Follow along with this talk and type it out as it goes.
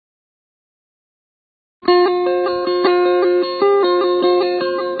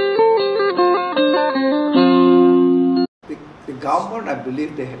government, I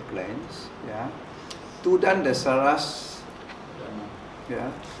believe they have plans. Yeah. Tudan, the Saras,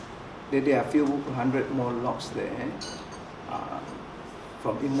 yeah. There are a few hundred more lots there.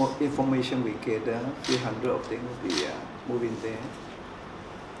 From information we gather, a few hundred of them will be moving there.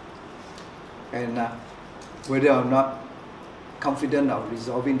 And whether or not confident of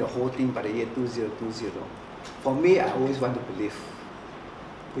resolving the whole thing by the year 2020. For me, I always want to believe.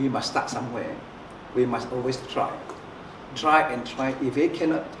 We must start somewhere. We must always try. Try and try. If we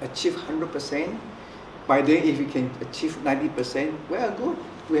cannot achieve 100%, by then if we can achieve 90%, well, good.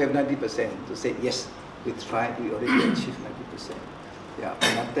 We have 90% to say, yes, we tried, we already achieved 90%. Yeah,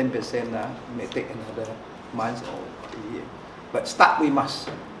 not 10% may take another month or a year. But start, we must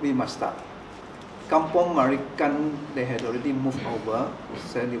start. Kampong Marikan, they had already moved over,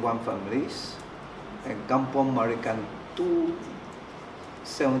 71 families. And Kampong Marikan 2,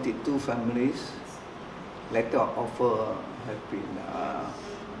 72 families. Letter of offer have been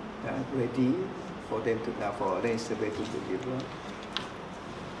ready for them to to deliver.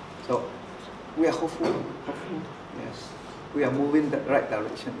 So we are hopeful, yes. We are moving the right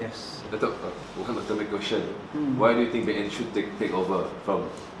direction, yes. Dato, one automatic question. Why do you think BN should take over from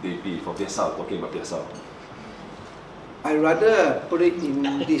DP, from Piasau, talking about Piasau? I rather put it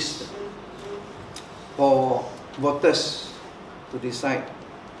in this for voters to decide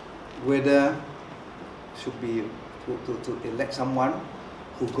whether should be to elect someone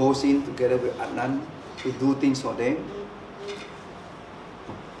who goes in together with Adnan to do things for them,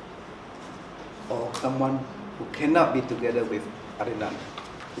 or someone who cannot be together with Adnan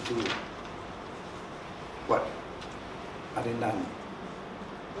to do what Adnan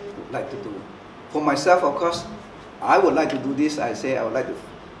would like to do. For myself, of course, I would like to do this. I say I would like to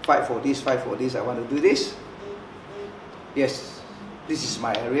fight for this, I want to do this. Yes, this is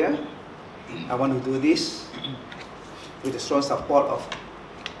my area. I want to do this with the strong support of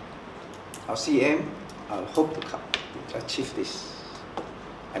our CM. I hope to achieve this.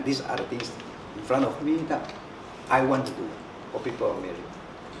 And these are the things in front of me that I want to do for people of Mary.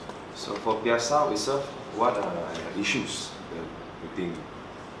 So for Piasau itself, what are issues that you think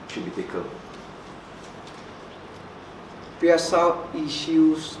should be taken? Piasau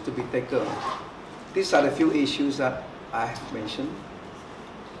issues to be taken. These are the few issues that I have mentioned.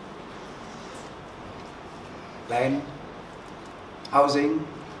 Land, housing,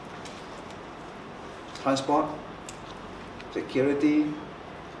 transport, security,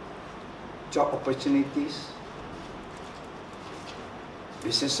 job opportunities,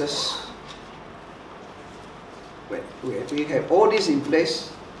 businesses. When we have all this in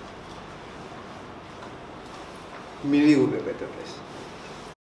place, Miri will be a better place.